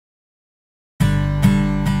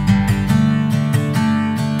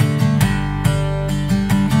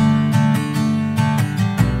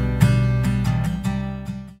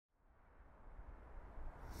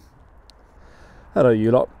Hello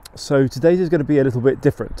you lot. So today's is going to be a little bit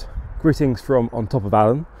different. Greetings from on top of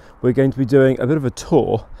Alan. We're going to be doing a bit of a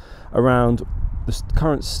tour around the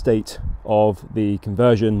current state of the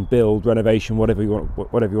conversion, build, renovation, whatever you want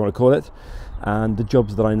to call it, and the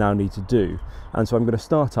jobs that I now need to do. And so I'm going to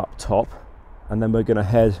start up top, and then we're going to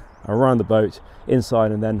head around the boat,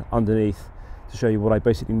 inside and then underneath, to show you what I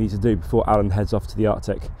basically need to do before Alan heads off to the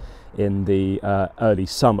Arctic in the early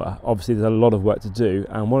summer. Obviously there's a lot of work to do,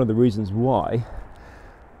 and one of the reasons why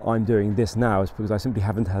I'm doing this now is because I simply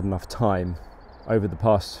haven't had enough time over the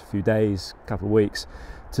past few days, couple of weeks,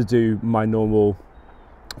 to do my normal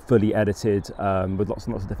fully edited with lots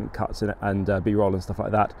and lots of different cuts in it and b-roll and stuff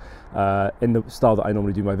like that in the style that I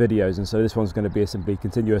normally do my videos. And so this one's going to be a simply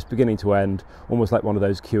continuous beginning to end, almost like one of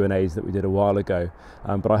those Q&As that we did a while ago,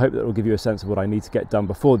 but I hope that it will give you a sense of what I need to get done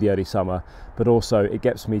before the early summer, but also it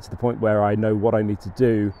gets me to the point where I know what I need to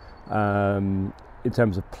do in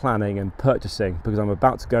terms of planning and purchasing, because I'm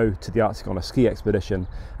about to go to the Arctic on a ski expedition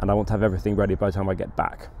and I want to have everything ready by the time I get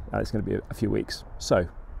back, and it's going to be a few weeks. So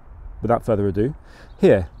without further ado,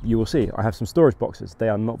 here you will see I have some storage boxes. They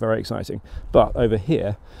are not very exciting, but over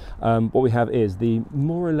here what we have is the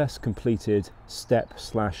more or less completed step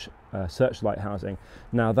slash searchlight housing.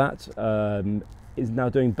 Now that is now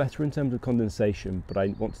doing better in terms of condensation, but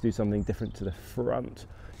I want to do something different to the front.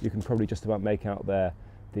 You can probably just about make out there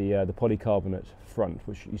the polycarbonate front,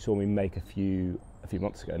 which you saw me make a few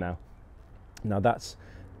months ago now. Now that's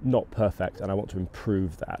not perfect, and I want to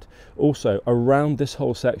improve that. Also, around this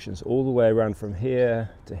whole section, so all the way around from here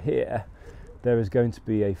to here, there is going to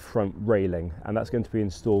be a front railing, and that's going to be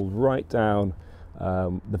installed right down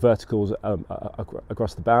the verticals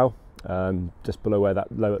across the bow, just below where that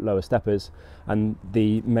lower step is, and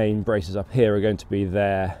the main braces up here are going to be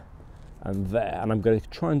there and there, and I'm going to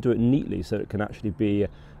try and do it neatly so it can actually be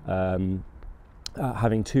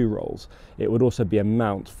having two rolls. It would also be a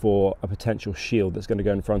mount for a potential shield that's going to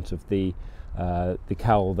go in front of the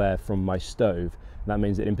cowl there from my stove. And that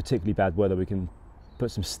means that in particularly bad weather we can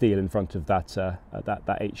put some steel in front of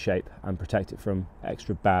that H shape and protect it from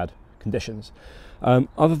extra bad conditions.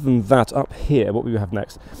 Other than that, up here what we have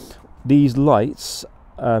next, these lights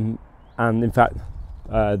and in fact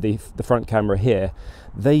the front camera here,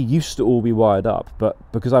 they used to all be wired up, but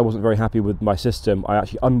because I wasn't very happy with my system, I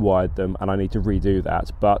actually unwired them, and I need to redo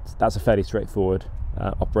that. But that's a fairly straightforward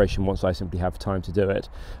operation once I simply have time to do it.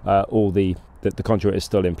 All the conduit is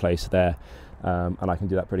still in place there, and I can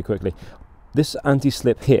do that pretty quickly. This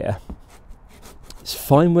anti-slip here, it's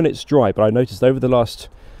fine when it's dry, but I noticed over the last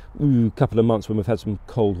couple of months when we've had some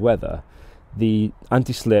cold weather, the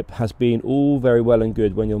anti-slip has been all very well and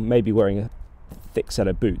good when you're maybe wearing a thick set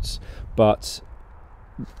of boots, but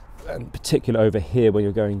in particular over here when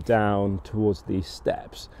you're going down towards these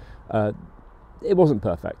steps, it wasn't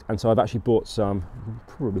perfect. And so I've actually bought some, you can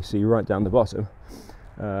probably see right down the bottom,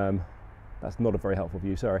 that's not a very helpful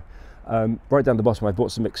view, sorry, right down the bottom I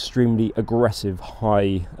bought some extremely aggressive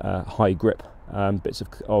high grip bits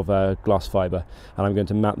of glass fibre, and I'm going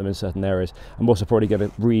to mount them in certain areas. I'm also probably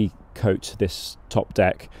going to recoat this top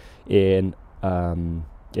deck in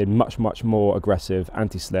much more aggressive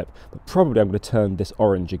anti-slip, but probably I'm going to turn this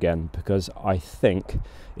orange again because I think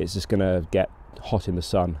it's just going to get hot in the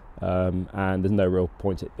sun, and there's no real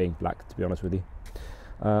point it being black, to be honest with you.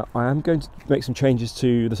 I am going to make some changes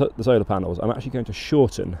to the solar panels. I'm actually going to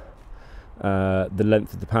shorten the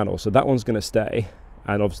length of the panel, so that one's going to stay,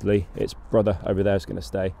 and obviously its brother over there is going to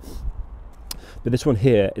stay, but this one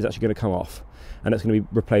here is actually going to come off, and it's going to be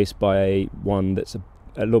replaced by one that's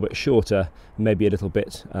a little bit shorter, maybe a little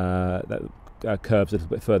bit that curves a little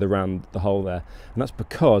bit further around the hole there, and that's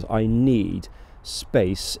because I need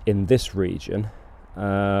space in this region,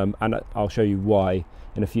 and I'll show you why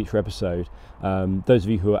in a future episode. Those of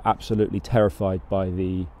you who are absolutely terrified by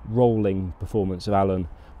the rolling performance of Alan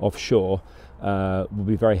offshore will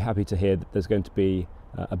be very happy to hear that there's going to be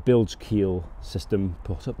a bilge keel system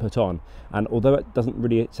put on, and although it doesn't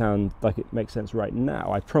really sound like it makes sense right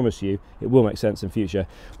now, I promise you it will make sense in future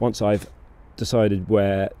once I've decided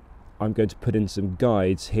where I'm going to put in some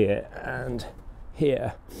guides here and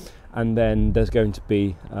here, and then there's going to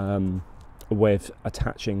be a way of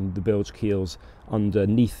attaching the bilge keels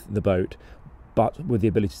underneath the boat, but with the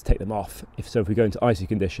ability to take them off. If we go into icy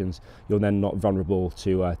conditions, you're then not vulnerable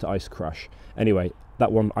to ice crush. Anyway,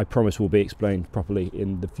 that one I promise will be explained properly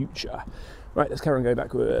in the future. Right, let's carry on going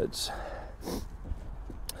backwards.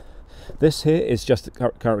 This here is just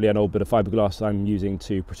currently an old bit of fiberglass I'm using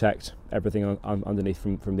to protect everything underneath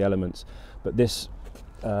from the elements. But this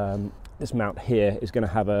this mount here is going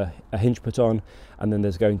to have a hinge put on, and then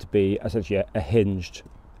there's going to be essentially a hinged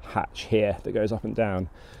hatch here that goes up and down.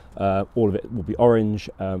 All of it will be orange,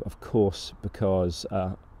 of course, because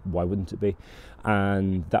why wouldn't it be?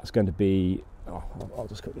 And that's going to be, I'll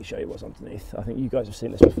just quickly show you what's underneath. I think you guys have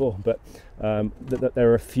seen this before, but there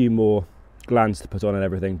are a few more glands to put on and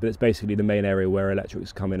everything, but it's basically the main area where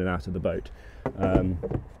electrics come in and out of the boat.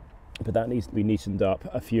 But that needs to be neatened up.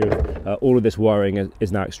 All of this wiring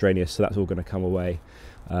is now extraneous, so that's all going to come away,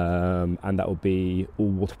 and that will be all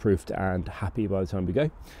waterproofed and happy by the time we go.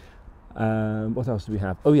 What else do we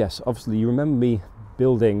have? Oh yes, obviously you remember me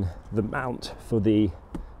building the mount for the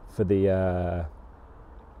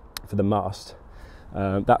mast.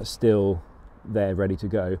 That's still there, ready to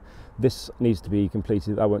go. This needs to be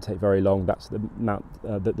completed. That won't take very long. That's the mount,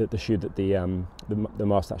 the shoe that the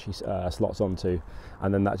mast actually slots onto,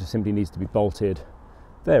 and then that just simply needs to be bolted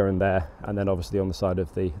there and there, and then obviously on the side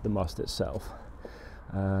of the mast itself.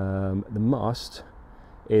 The mast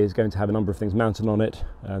is going to have a number of things mounted on it.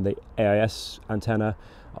 The AIS antenna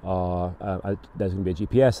there's going to be a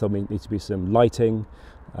GPS. There'll need to be some lighting,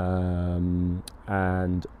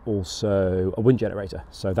 and also a wind generator.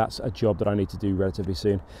 So that's a job that I need to do relatively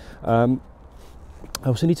soon. I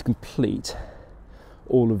also need to complete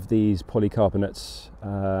all of these polycarbonates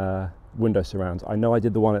window surrounds. I know I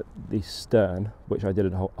did the one at the stern, which I did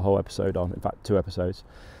a whole episode on, in fact 2 episodes.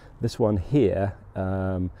 This one here,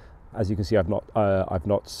 as you can see, I've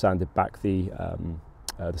not sanded back the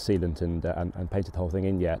sealant and painted the whole thing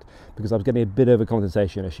in yet, because I was getting a bit of a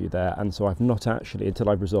condensation issue there, and so I've not actually, until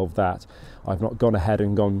I've resolved that, I've not gone ahead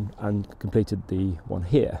and completed the one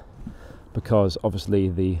here, because obviously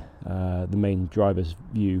the main driver's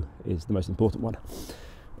view is the most important one.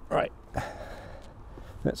 Right,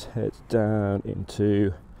 let's head down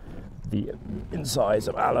into the insides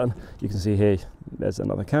of Alan. You can see here there's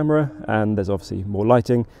another camera, and there's obviously more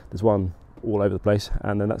lighting. There's one all over the place,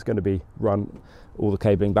 and then that's going to be run all the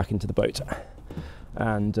cabling back into the boat,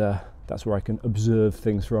 and that's where I can observe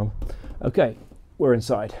things from. Okay, we're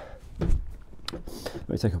inside. Let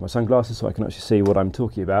me take off my sunglasses so I can actually see what I'm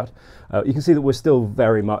talking about. You can see that we're still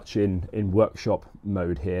very much in workshop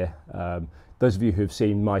mode here. Those of you who've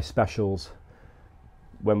seen my specials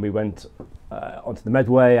when we went onto the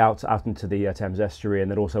Medway, out into the Thames estuary,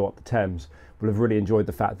 and then also up the Thames, will have really enjoyed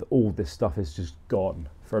the fact that all this stuff is just gone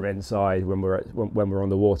from inside when we're on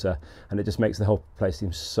the water, and it just makes the whole place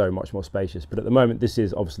seem so much more spacious. But at the moment, this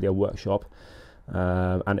is obviously a workshop,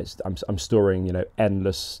 and I'm storing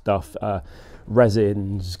endless stuff,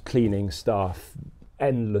 resins, cleaning stuff,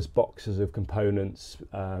 endless boxes of components,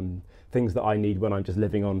 things that I need when I'm just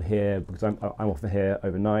living on here, because I'm often here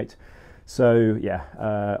overnight. So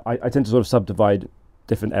yeah, I tend to sort of subdivide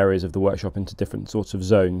different areas of the workshop into different sorts of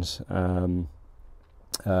zones.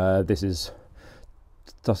 This is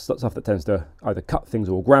stuff that tends to either cut things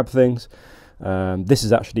or grab things. This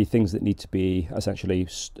is actually things that need to be essentially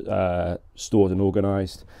stored and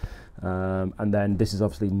organised. And then this is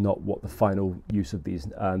obviously not what the final use of these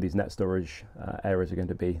net storage areas are going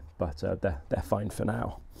to be, but they're fine for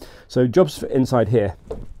now. So jobs for inside here.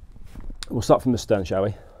 We'll start from the stern, shall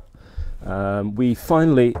we? We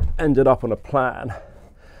finally ended up on a plan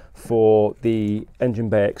for the engine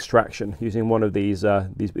bay extraction using one of these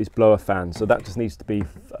blower fans. So that just needs to be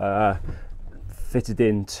fitted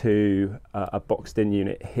into a boxed-in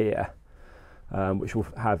unit here, which will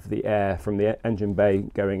have the air from the engine bay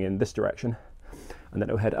going in this direction, and then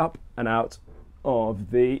it will head up and out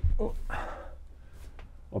of this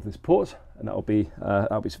port, and that'll be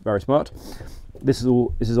very smart. This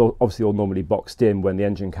is obviously all normally boxed in when the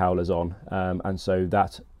engine cowl is on, and so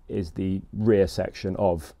that is the rear section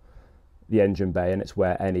of the engine bay, and it's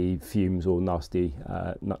where any fumes or nasty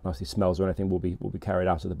smells or anything will be carried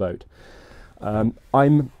out of the boat.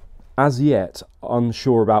 I'm as yet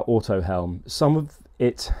unsure about auto helm. Some of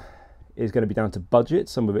it is going to be down to budget,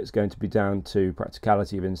 some of it's going to be down to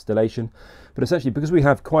practicality of installation, but essentially because we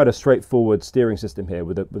have quite a straightforward steering system here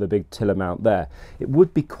with a big tiller mount there, it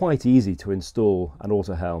would be quite easy to install an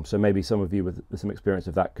auto helm. So maybe some of you with some experience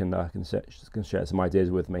of that can share some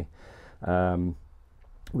ideas with me.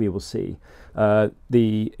 We will see.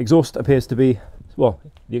 The exhaust appears to be, well,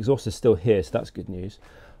 the exhaust is still here, so that's good news.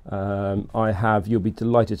 You'll be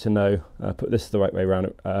delighted to know, put this the right way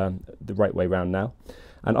around now.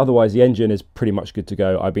 And otherwise the engine is pretty much good to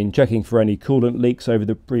go. I've been checking for any coolant leaks over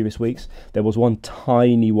the previous weeks. There was one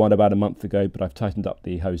tiny one about a month ago, but I've tightened up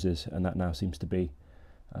the hoses, and that now seems to be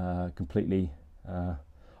completely, I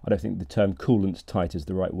don't think the term coolant tight is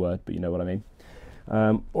the right word, but you know what I mean.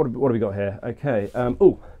 What have we got here? Okay,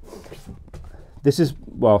 this is,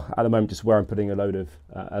 well, at the moment just where I'm putting a load of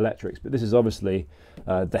electrics, but this is obviously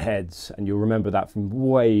the heads, and you'll remember that from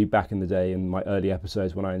way back in the day in my early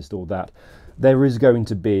episodes when I installed that. there is going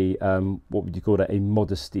to be what would you call it, a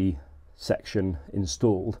modesty section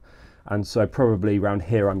installed, and so probably around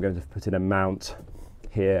here I'm going to put in a mount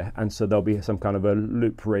here, and so there'll be some kind of a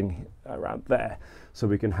loop ring around there, so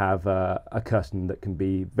we can have a curtain that can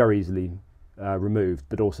be very easily removed,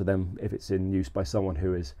 but also then if it's in use by someone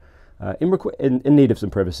who is in need of some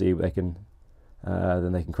privacy, they can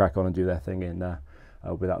then they can crack on and do their thing in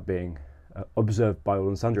without being observed by all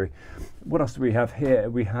and sundry. What else do we have here?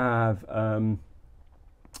 We have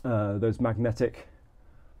those magnetic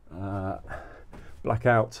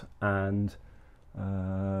blackout and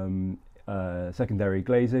secondary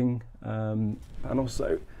glazing panels.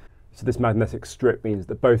 So this magnetic strip means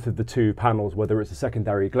that both of the two panels, whether it's a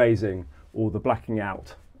secondary glazing or the blacking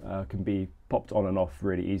out, can be popped on and off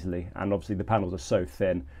really easily, and obviously the panels are so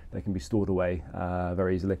thin they can be stored away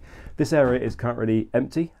very easily. This area is currently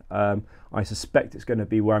empty. I suspect it's going to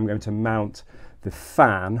be where I'm going to mount the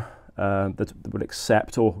fan that will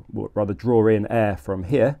accept, or rather draw in air from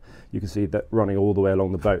here. You can see that running all the way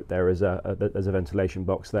along the boat there is there's a ventilation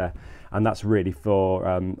box there, and that's really for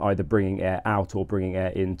either bringing air out or bringing air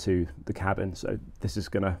into the cabin. So this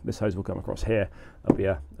hose will come across here. There'll be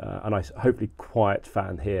a nice, hopefully quiet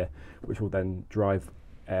fan here, which will then drive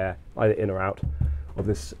air either in or out of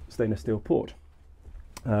this stainless steel port.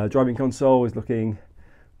 Driving console is looking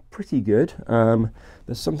pretty good.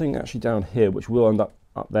 There's something actually down here which will end up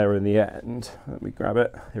there in the end. Let me grab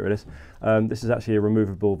it. Here it is. This is actually a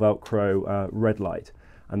removable Velcro red light,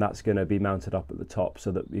 and that's going to be mounted up at the top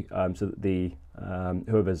so that the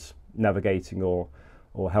whoever's navigating or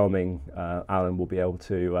helming Alan will be able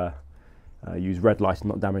to use red light and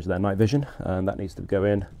not damage their night vision, and that needs to go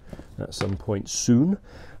in at some point soon.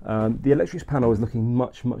 The electrics panel is looking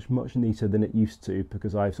much neater than it used to,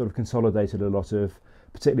 because I've sort of consolidated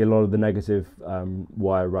particularly a lot of the negative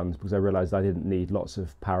wire runs, because I realised I didn't need lots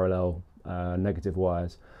of parallel negative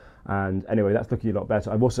wires. And anyway, that's looking a lot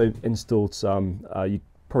better. I've also installed some, you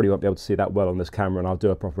probably won't be able to see that well on this camera, and I'll do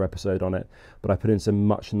a proper episode on it, but I put in some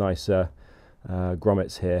much nicer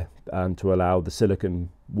grommets here to allow the silicon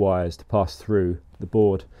wires to pass through the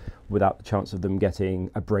board without the chance of them getting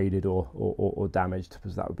abraded or damaged,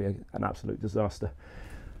 because that would be an absolute disaster.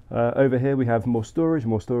 Over here we have more storage.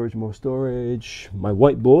 My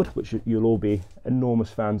whiteboard, which you'll all be enormous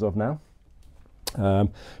fans of now.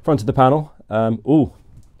 Front of the panel. Oh,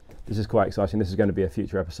 this is quite exciting. This is going to be a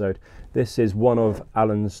future episode. This is one of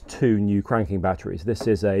Alan's 2 new cranking batteries. This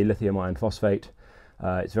is a lithium iron phosphate.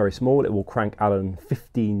 It's very small. It will crank Alan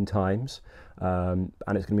 15 times, and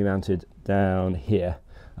it's going to be mounted down here.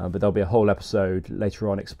 But there'll be a whole episode later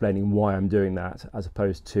on explaining why I'm doing that, as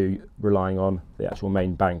opposed to relying on the actual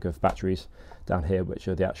main bank of batteries down here, which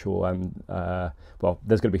are the actual, well,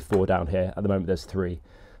 there's going to be 4 down here. At the moment there's 3.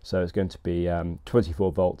 So it's going to be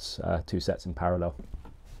 24 volts, 2 sets in parallel.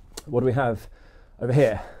 What do we have over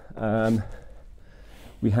here?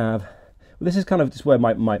 We have, well, this is kind of just where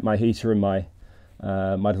my heater and my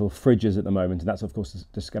little fridge is at the moment, and that's of course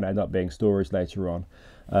just going to end up being storage later on.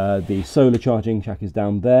 The solar charging jack is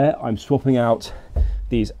down there. I'm swapping out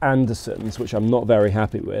these Andersons, which I'm not very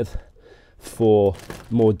happy with, for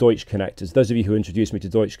more Deutsch connectors. Those of you who introduced me to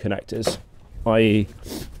Deutsch connectors, i.e.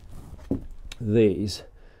 these,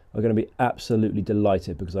 are going to be absolutely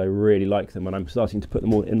delighted, because I really like them, and I'm starting to put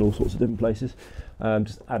them all in all sorts of different places.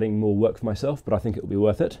 Just adding more work for myself, but I think it will be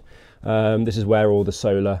worth it. This is where all the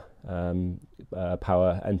solar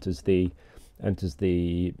power enters the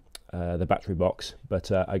battery box,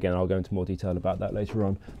 but again, I'll go into more detail about that later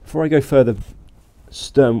on. Before I go further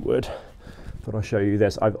sternward, I thought I'll show you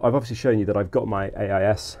this. I've obviously shown you that I've got my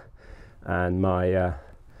AIS and my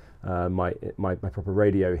proper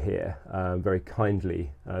radio here, very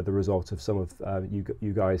kindly the result of some of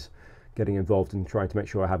you guys getting involved in trying to make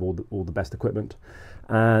sure I have all the best equipment.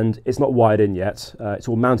 And it's not wired in yet. It's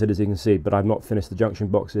all mounted, as you can see, but I've not finished the junction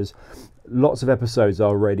boxes. Lots of episodes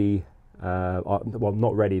are ready, well,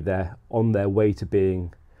 not ready, they're on their way to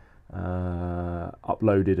being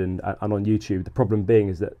uploaded and on YouTube. The problem being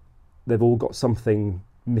is that they've all got something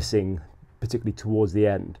missing, particularly towards the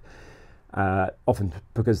end. Often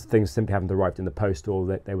because things simply haven't arrived in the post,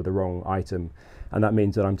 or they were the wrong item, and that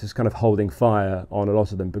means that I'm just kind of holding fire on a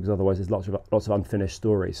lot of them, because otherwise there's lots of unfinished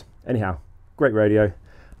stories. Anyhow, great radio.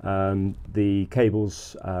 The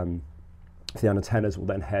cables, the antennas will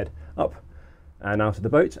then head up and out of the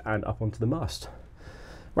boat and up onto the mast.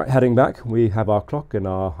 Right, heading back, we have our clock and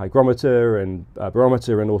our hygrometer and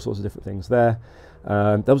barometer and all sorts of different things there.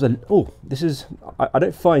 There was I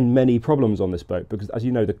don't find many problems on this boat, because, as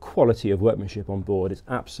you know, the quality of workmanship on board is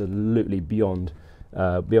absolutely beyond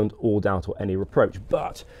all doubt or any reproach.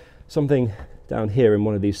 But something down here in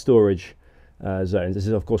one of these storage zones. This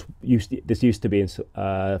is of course used to be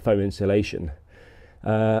foam insulation.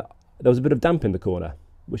 There was a bit of damp in the corner,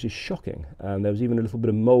 which is shocking, and there was even a little bit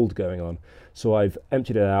of mould going on. So I've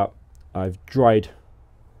emptied it out. I've dried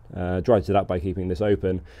it up by keeping this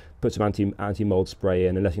open, put some anti-mould spray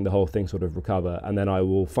in and letting the whole thing sort of recover, and then I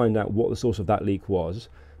will find out what the source of that leak was.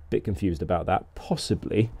 Bit confused about that,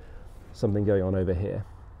 possibly something going on over here,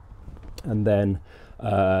 and then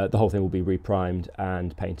the whole thing will be reprimed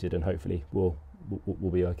and painted, and hopefully we'll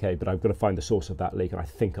be okay. But I've got to find the source of that leak, and I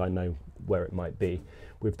think I know where it might be.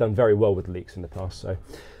 We've done very well with leaks in the past, so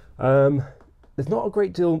there's not a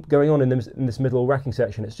great deal going on in this middle racking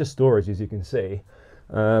section. It's just storage, as you can see.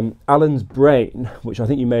 Alan's brain, which I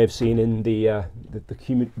think you may have seen in the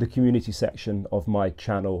community section of my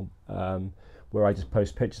channel, where I just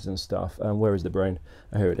post pictures and stuff. Where is the brain?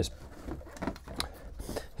 Oh, here it is.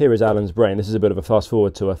 Here is Alan's brain. This is a bit of a fast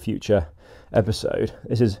forward to a future episode.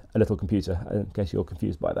 This is a little computer, in case you're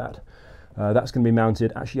confused by that. That's going to be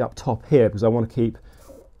mounted actually up top here, because I want to keep,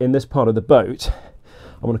 in this part of the boat,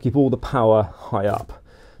 I want to keep all the power high up,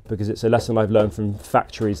 because it's a lesson I've learned from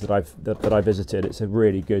factories that I visited. It's a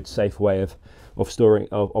really good, safe way of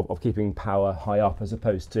keeping power high up, as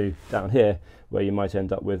opposed to down here, where you might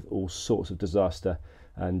end up with all sorts of disaster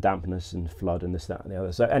and dampness and flood and this, that, and the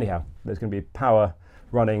other. So anyhow, there's going to be power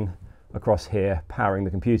running across here, powering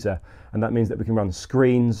the computer, and that means that we can run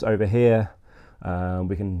screens over here.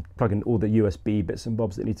 We can plug in all the USB bits and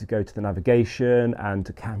bobs that need to go to the navigation and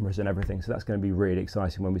to cameras and everything. So that's going to be really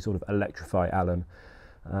exciting when we sort of electrify Alan.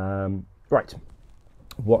 Right,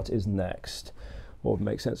 what is next? What would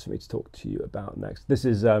make sense for me to talk to you about next? This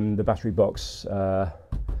is the battery box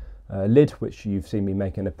lid, which you've seen me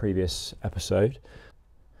make in a previous episode.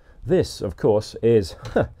 This, of course, is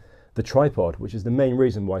the tripod, which is the main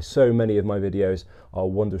reason why so many of my videos are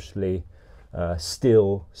wondrously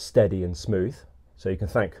still, steady and smooth. So you can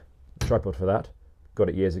thank the tripod for that. Got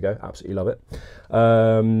it years ago, absolutely love it.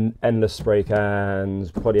 Endless spray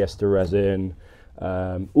cans, polyester resin.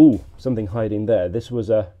 Ooh, something hiding there. This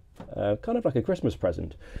was a kind of like a Christmas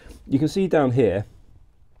present. You can see down here,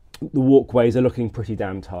 the walkways are looking pretty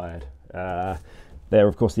damn tired. They're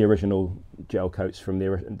of course the original gel coats from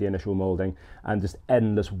the initial moulding, and just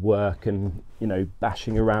endless work and, you know,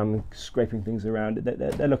 bashing around, scraping things around.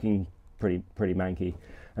 They're looking pretty manky,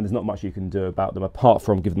 and there's not much you can do about them apart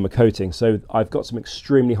from give them a coating. So I've got some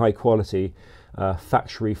extremely high quality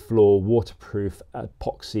factory floor waterproof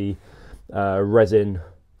epoxy resin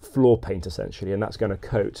floor paint essentially, and that's going to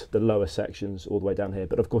coat the lower sections all the way down here.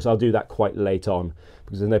 But of course I'll do that quite late on,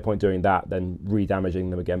 because there's no point doing that then re-damaging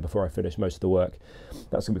them again before I finish most of the work.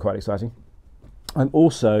 That's going to be quite exciting. I'm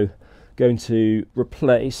also going to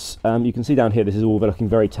replace, you can see down here, this is all looking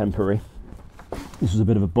very temporary. This was a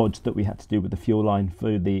bit of a bodge that we had to do with the fuel line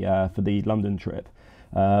for the London trip.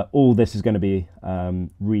 All this is going to be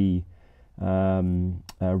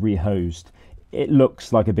re-hosed. It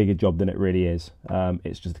looks like a bigger job than it really is.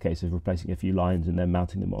 It's just a case of replacing a few lines and then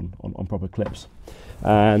mounting them on proper clips.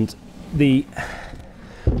 And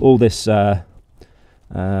all this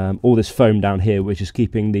foam down here, which is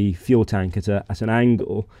keeping the fuel tank at an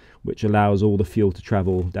angle, which allows all the fuel to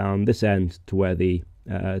travel down this end to where the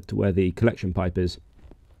collection pipe is.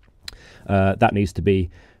 That needs to be,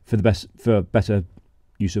 for better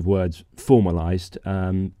use of words, formalised.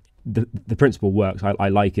 The principle works. I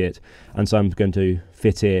like it, and so I'm going to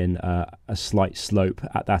fit in a slight slope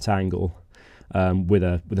at that angle with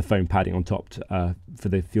a foam padding on top for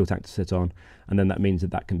the fuel tank to sit on, and then that means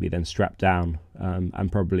that can be then strapped down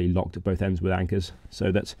and probably locked at both ends with anchors,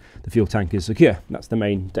 so that the fuel tank is secure. That's the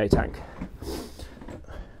main day tank.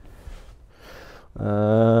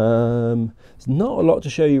 There's not a lot to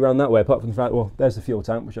show you around that way, apart from the fact, well, there's the fuel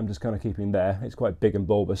tank, which I'm just kind of keeping there. It's quite big and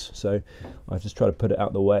bulbous, so I've just tried to put it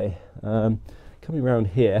out the way. Coming around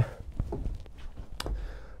here,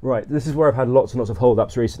 right, this is where I've had lots and lots of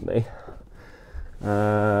hold-ups recently.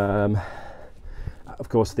 Of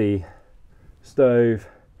course, the stove,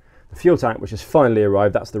 the fuel tank, which has finally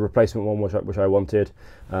arrived. That's the replacement one which I wanted.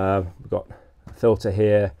 We've got a filter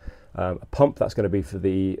here, a pump that's going to be for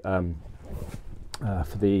the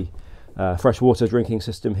freshwater drinking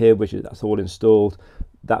system here, that's all installed.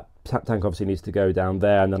 That tank obviously needs to go down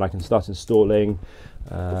there, and then I can start installing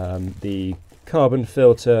the carbon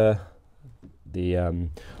filter,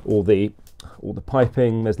 all the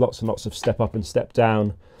piping. There's lots and lots of step up and step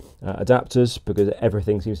down adapters, because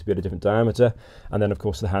everything seems to be at a different diameter, and then of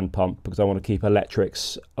course the hand pump, because I want to keep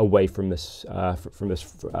electrics away from this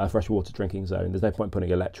freshwater drinking zone. There's no point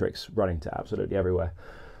putting electrics running to absolutely everywhere.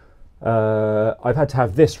 I've had to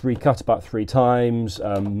have this recut about 3 times,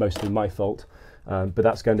 mostly my fault, but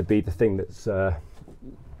that's going to be the thing that's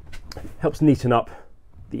helps neaten up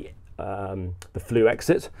the flue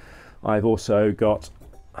exit. I've also got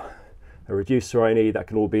a reducer I need that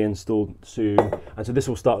can all be installed soon, and so this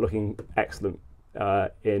will start looking excellent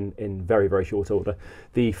in very, very short order.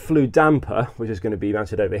 The flue damper, which is going to be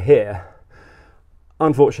mounted over here,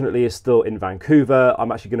 unfortunately is still in Vancouver.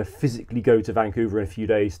 I'm actually going to physically go to Vancouver in a few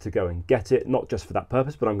days to go and get it, not just for that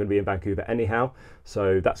purpose, but I'm going to be in Vancouver anyhow,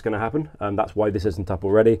 so that's going to happen. That's why this isn't up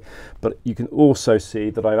already. But you can also see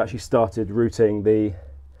that I've actually started routing the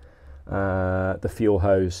fuel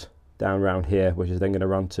hose down around here, which is then going to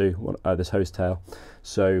run to this hose tail.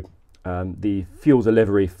 So the fuel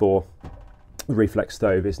delivery for the reflex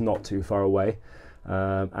stove is not too far away.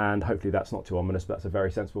 And hopefully that's not too ominous, but that's a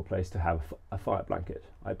very sensible place to have a fire blanket,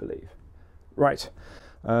 I believe. Right,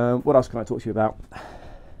 what else can I talk to you about?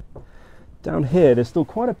 Down here, there's still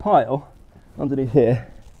quite a pile underneath here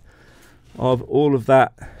of all of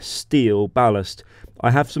that steel ballast. I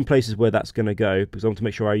have some places where that's going to go because I want to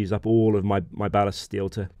make sure I use up all of my ballast steel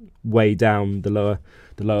to weigh down the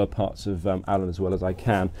lower parts of Allen as well as I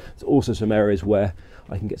can. There's also some areas where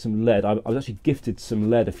I can get some lead. I was actually gifted some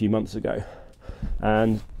lead a few months ago,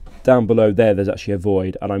 and down below there's actually a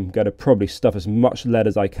void, and I'm going to probably stuff as much lead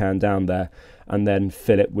as I can down there and then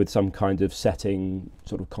fill it with some kind of setting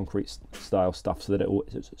sort of concrete style stuff so that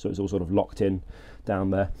it's all sort of locked in down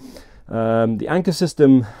there. The anchor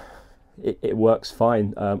system, it works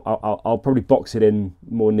fine. I'll probably box it in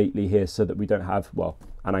more neatly here so that we don't have, well,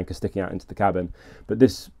 an anchor sticking out into the cabin, but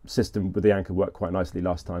this system with the anchor worked quite nicely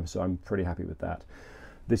last time, so I'm pretty happy with that.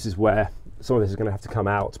 This is where some of this is going to have to come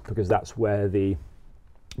out because that's where the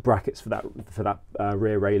brackets for that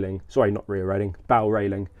rear railing, sorry, not rear railing, bow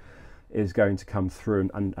railing, is going to come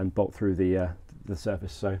through and bolt through the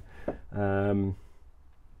surface. So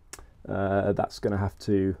that's going to have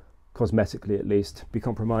to, cosmetically at least, be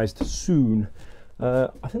compromised soon. I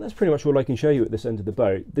think that's pretty much all I can show you at this end of the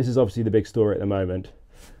boat. This is obviously the big story at the moment: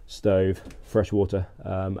 stove, fresh water,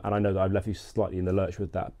 and I know that I've left you slightly in the lurch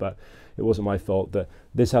with that, but it wasn't my fault that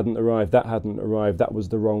this hadn't arrived, that hadn't arrived, that was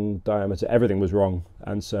the wrong diameter, everything was wrong.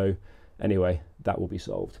 And so anyway, that will be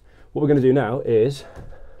solved. What we're going to do now is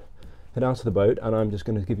head out to the boat, and I'm just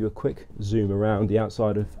going to give you a quick zoom around the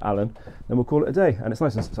outside of Allen, then we'll call it a day. And it's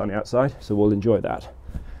nice and sunny outside, so we'll enjoy that.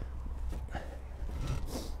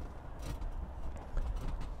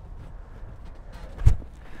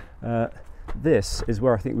 This is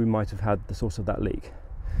where I think we might have had the source of that leak.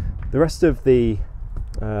 The rest of the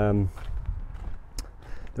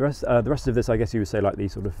rest of this, I guess you would say, like the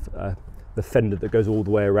sort of the fender that goes all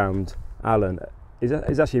the way around Allen,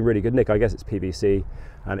 is actually in really good nick. I guess it's PVC,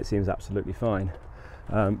 and it seems absolutely fine.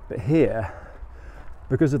 But here,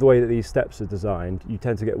 because of the way that these steps are designed, you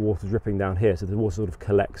tend to get water dripping down here, so the water sort of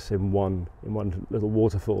collects in one little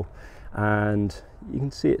waterfall, and you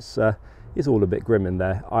can see it's all a bit grim in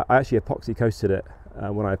there. I actually epoxy coated it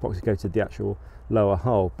when I epoxy coated the actual lower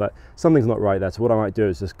hull, but something's not right there. So what I might do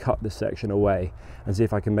is just cut this section away and see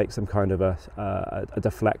if I can make some kind of a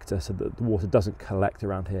deflector so that the water doesn't collect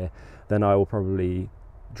around here. Then I will probably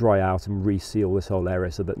dry out and reseal this whole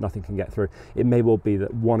area so that nothing can get through. It may well be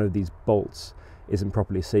that one of these bolts isn't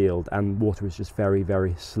properly sealed and water is just very,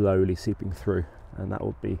 very slowly seeping through, and that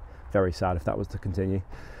would be very sad if that was to continue.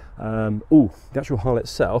 The actual hull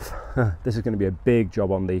itself, this is going to be a big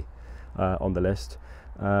job on the list.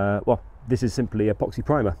 Well, this is simply epoxy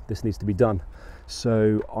primer. This needs to be done.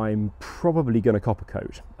 So I'm probably going to copper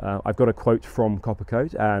coat. I've got a quote from Copper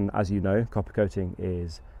Coat, and as you know, copper coating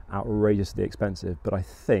is outrageously expensive, but I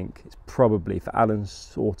think it's probably, for Allen's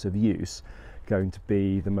sort of use, going to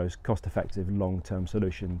be the most cost-effective long-term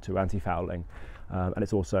solution to anti-fouling, and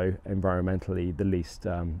it's also environmentally the least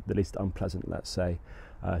unpleasant, let's say.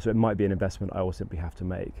 So it might be an investment I will simply have to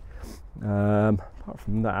make. Apart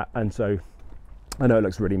from that, and so I know it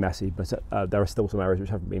looks really messy, but there are still some areas which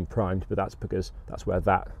haven't been primed, but that's because that's where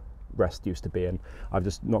that rest used to be, and I've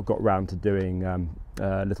just not got round to doing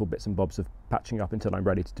little bits and bobs of patching up until I'm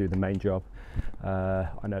ready to do the main job. I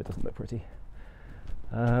know it doesn't look pretty.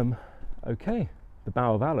 Okay, the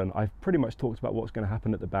bow of Allen. I've pretty much talked about what's going to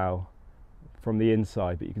happen at the bow from the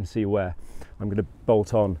inside, but you can see where I'm going to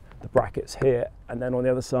bolt on the brackets here and then on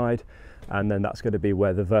the other side, and then that's going to be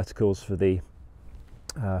where the verticals for the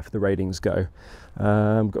railings go.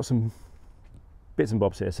 Got some bits and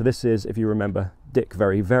bobs here. So this is, if you remember, Dick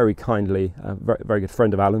very, very kindly, very good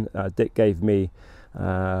friend of Allen, Dick gave me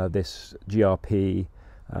this GRP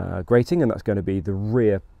grating, and that's going to be the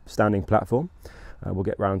rear standing platform. We'll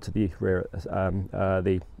get round to the rear,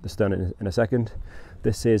 the stern in a second.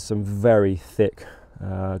 This is some very thick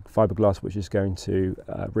fiberglass which is going to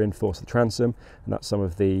reinforce the transom, and that's some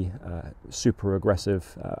of the super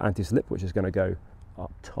aggressive anti-slip which is going to go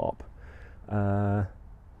up top.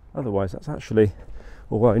 Otherwise that's actually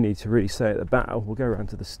all I need to really say at the bow. We'll go around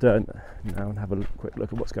to the stern now and have a quick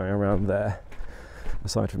look at what's going around there,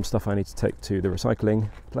 aside from stuff I need to take to the recycling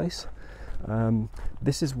place.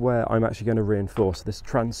 This is where I'm actually going to reinforce this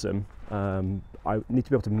transom. I need to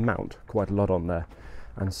be able to mount quite a lot on there,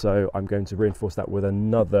 and so I'm going to reinforce that with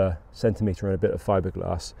another centimetre and a bit of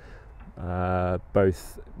fiberglass,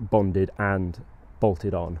 both bonded and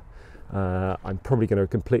bolted on. I'm probably going to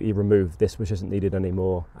completely remove this which isn't needed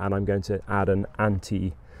anymore, and I'm going to add an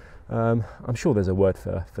anti, I'm sure there's a word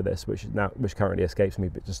for this which currently escapes me,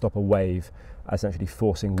 but to stop a wave essentially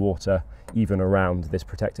forcing water even around this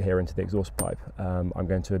protector here into the exhaust pipe. I'm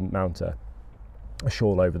going to mount a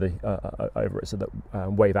shawl over it so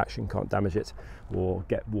that wave action can't damage it or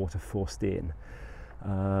get water forced in.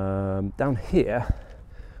 Down here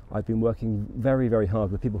I've been working very, very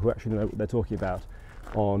hard with people who actually know what they're talking about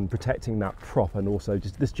on protecting that prop, and also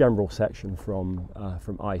just this general section from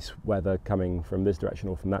ice, whether coming from this direction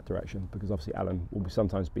or from that direction, because obviously Alan will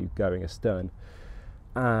sometimes be going astern.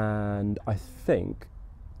 And I think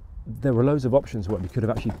there were loads of options where we could have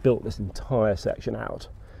actually built this entire section out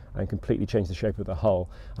and completely changed the shape of the hull,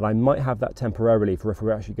 and I might have that temporarily for if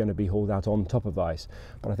we're actually going to be hauled out on top of ice.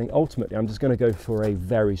 But I think ultimately I'm just going to go for a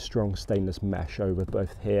very strong stainless mesh over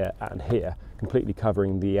both here and here, completely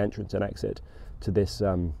covering the entrance and exit to this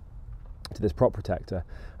prop protector,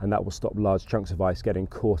 and that will stop large chunks of ice getting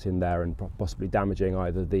caught in there and possibly damaging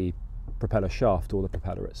either the propeller shaft or the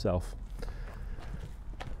propeller itself.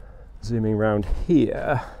 Zooming around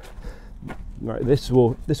here, right, this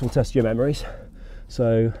will test your memories.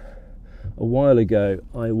 So a while ago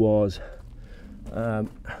I was,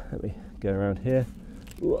 let me go around here,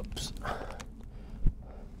 whoops.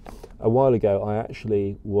 A while ago I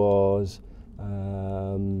actually was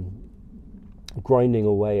grinding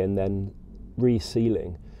away and then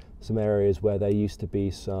resealing some areas where there used to be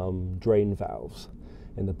some drain valves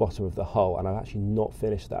in the bottom of the hull, and I've actually not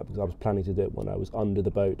finished that because I was planning to do it when I was under the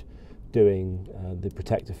boat doing the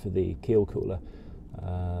protector for the keel cooler,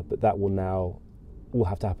 but that will now all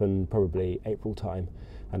have to happen probably April time,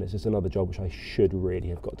 and it's just another job which I should really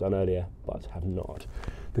have got done earlier but have not.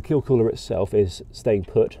 The keel cooler itself is staying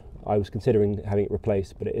put. I was considering having it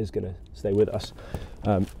replaced, but it is going to stay with us.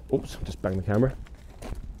 Oops, just banged the camera.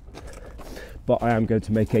 But I am going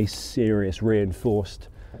to make a serious reinforced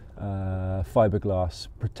fiberglass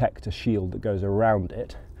protector shield that goes around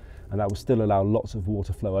it, and that will still allow lots of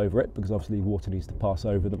water flow over it, because obviously water needs to pass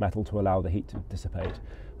over the metal to allow the heat to dissipate.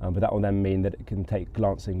 But that will then mean that it can take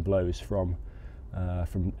glancing blows from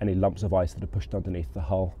any lumps of ice that are pushed underneath the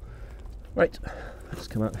hull. Right, let's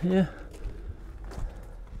come out here.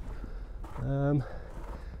 I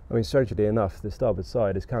mean, strangely enough, the starboard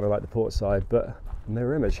side is kind of like the port side, but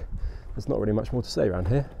mirror image. There's not really much more to say around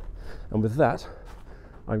here. And with that,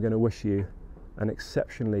 I'm going to wish you an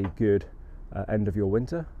exceptionally good end of your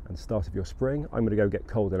winter and start of your spring. I'm going to go get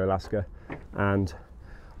cold in Alaska, and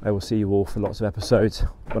I will see you all for lots of episodes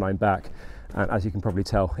when I'm back. And as you can probably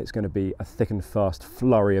tell, it's going to be a thick and fast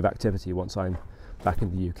flurry of activity once I'm back in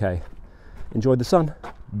the UK. Enjoy the sun.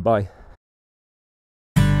 Bye.